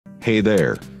Hey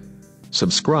there.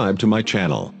 Subscribe to my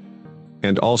channel.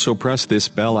 And also press this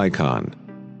bell icon.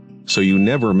 So you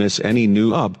never miss any new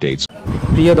updates.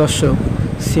 প্রিয় দর্শক,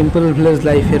 simple village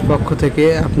লাইফের পক্ষ থেকে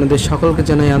আপনাদের সকলকে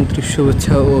জানাই আন্তরিক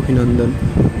শুভেচ্ছা ও অভিনন্দন।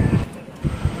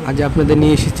 আজ আপনাদের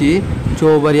নিয়ে এসেছি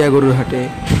চৌবাড়িয়া গরুর হাটে।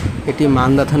 এটি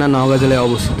মান্দা থানা নওগাঁ জেলায়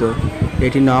অবস্থিত।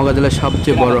 এটি নওগাঁ জেলার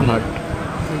সবচেয়ে বড় হাট।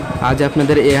 আজ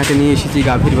আপনাদের এই হাটে নিয়ে এসেছি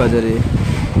গাভীর বাজারে।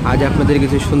 আজ আপনাদের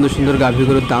কিছু সুন্দর সুন্দর গাভী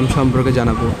গরুর দাম সম্পর্কে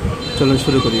জানাবো। চলুন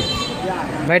শুরু করি।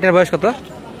 ভাইটার বয়স কত?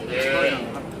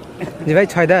 জি ভাই,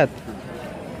 6 দাঁত।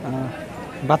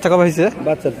 বাচ্চা কবে হয়েছে?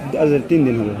 বাচ্চা 3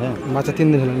 দিন হলো। হ্যাঁ, বাচ্চা 3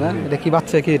 দিন হলো না? এটা কি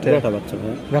বাচ্চা? কি এটা? বেটা বাচ্চা।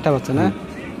 হ্যাঁ, বেটা বাচ্চা না?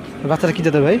 বাচ্চাটা কি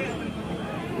জাতের ভাই?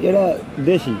 এরা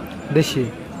দেশি। দেশি।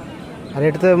 আর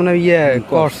এটা তো মানে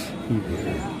কর্স।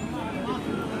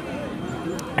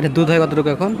 এটা দুধ হয় কতটুকু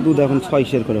এখন? দুধ এখন 6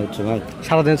 সের করে হচ্ছে ভাই।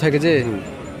 সারাদিন 6 কেজি?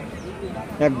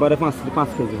 একবারে 5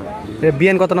 কেজি হয়। এটা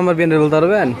বিয়ান কত নম্বর বিয়ান বলতে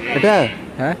পারবেন? এটা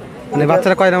হ্যাঁ, মানে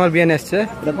বাচ্চারা কয় নম্বর বিয়ান আসছে?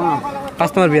 এটা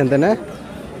 5 নম্বর বিয়ান, তাই না?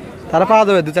 তারা পাওয়া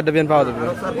যাবে, 2-4টা বিয়ান পাওয়া যাবে।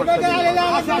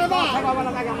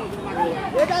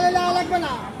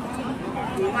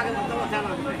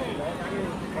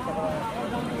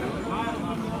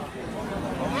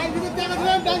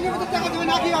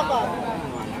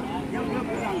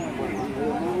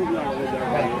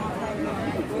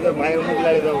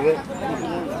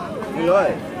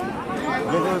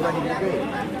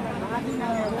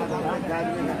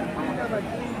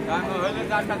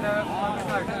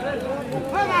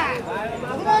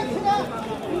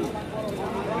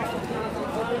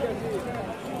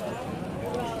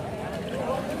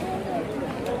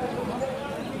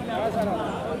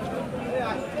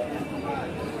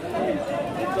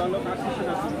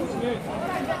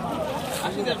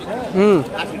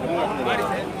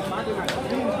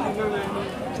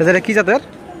 সেটা কি জাতের?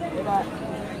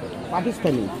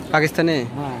 পাকিস্তানি। পাকিস্তানি?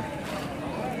 হ্যাঁ।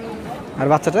 আর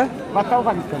বাচ্চাটা? বাচ্চাও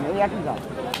পাকিস্তানি, এই একই জাত।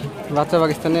 বাচ্চা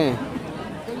পাকিস্তানি।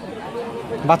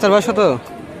 বাচ্চার বয়স কত?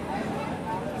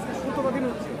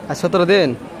 17 দিন।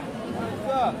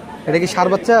 এটা কি ষাঁড়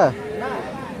বাচ্চা?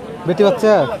 বেটি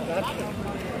বাচ্চা?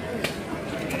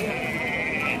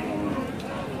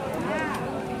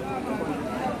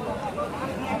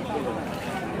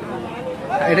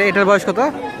 এটার বয়স কত?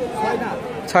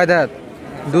 6 দাঁত।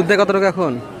 দুধ দেয় কতটুকু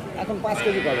এখন? এখন 5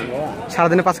 কেজি পাবেন বাবা।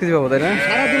 সারাদিনে 5 কেজি পাবো, তাই না?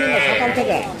 সারাদিনে না, সকাল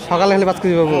থেকে। সকালে হলে 5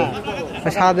 কেজি পাবো।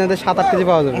 সারাদিনে 7-8 কেজি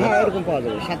পাওয়া যাবে। হ্যাঁ, এরকম পাওয়া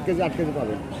যাবে। 7 কেজি 8 কেজি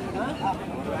পাবেন।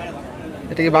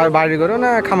 এটা কি বাড়ি করো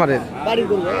না খামারের? বাড়ি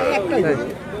করবো, একটাই।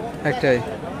 একটাই।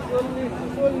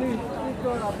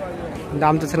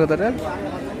 দাম তো ছিল তাদের?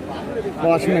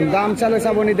 শুনেন, দাম চালে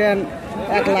চাবনি দেন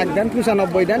 1 লাখ দেন,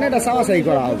 95 দেন, এটা চাওয়াচাই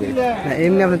করা হবে।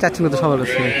 এমনি আপনি চাচ্ছেন কত? সবার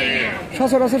কাছে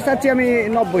সচরাচর চাচ্ছি আমি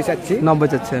 90 চাচ্ছি। 90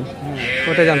 চাচ্ছেন?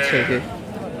 ওটাই জানছি আর কি।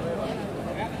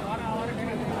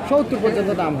 70 পর্যন্ত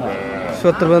দাম হয়।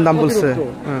 70 পর্যন্ত দাম বলছে?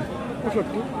 হ্যাঁ,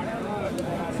 65,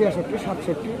 66,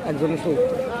 67, একজনের 70।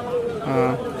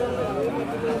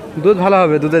 দুধ ভালো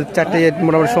হবে, দুধের 4টে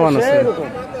মোটামুটি সমান আছে।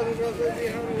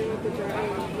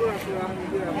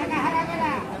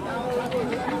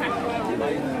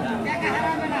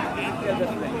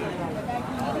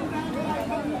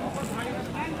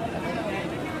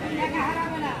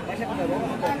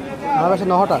 আমার কাছে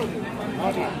 9টা।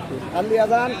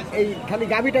 এই খালি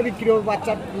গাভিটা বিক্রি হবে,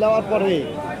 বাচ্চা নেওয়ার পরে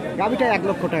গাভিটা 1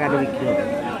 লক্ষ টাকা বিক্রি হবে।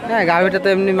 হ্যাঁ, গাভিটা তো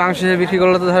এমনি মাংস হিসেবে বিক্রি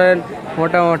করলে তো ধরেন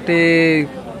মোটামুটি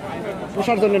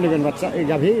পোষার জন্য নেবেন বাচ্চা এই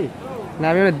গাভি? না,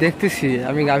 আমি দেখতেছি,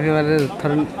 আমি গাভি মানে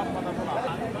ধরেন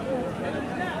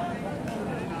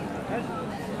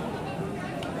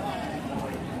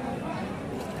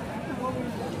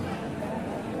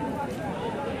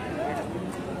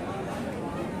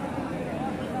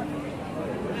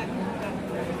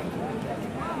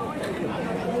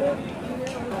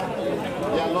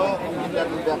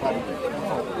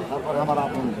তারপরে আমার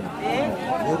আপন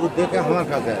গরু দেখে আমার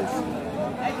কাছে আসছে,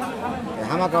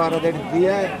 আমাকে আর ওদের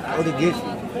দিয়ে ওদের গেছি।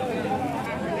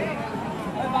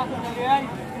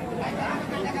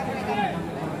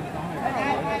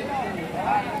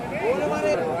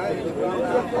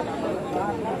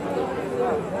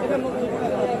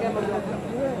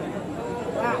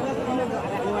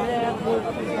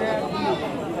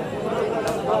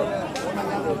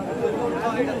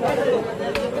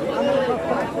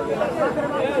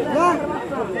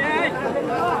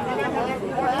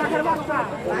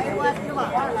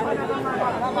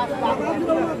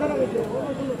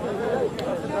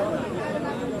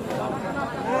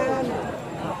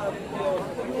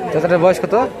 চাচাটার বয়স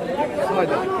কত?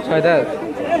 6 দাঁত।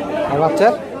 আর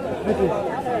বাচ্চার?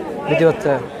 বেটি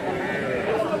বাচ্চা।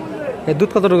 এর দুধ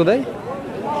কতটুকু দেয়?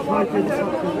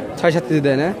 6-7 কেজি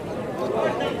দেয় না?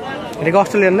 এটা কি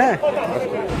অস্ট্রেলিয়ান না?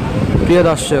 প্রিয়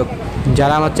দর্শক,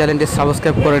 যারা আমার চ্যানেলটি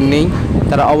সাবস্ক্রাইব করেন নেই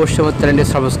তারা অবশ্যই আমার চ্যানেলটি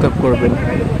সাবস্ক্রাইব করবেন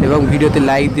এবং ভিডিওতে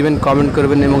লাইক দিবেন, কমেন্ট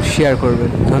করবেন এবং শেয়ার করবেন।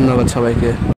 ধন্যবাদ সবাইকে।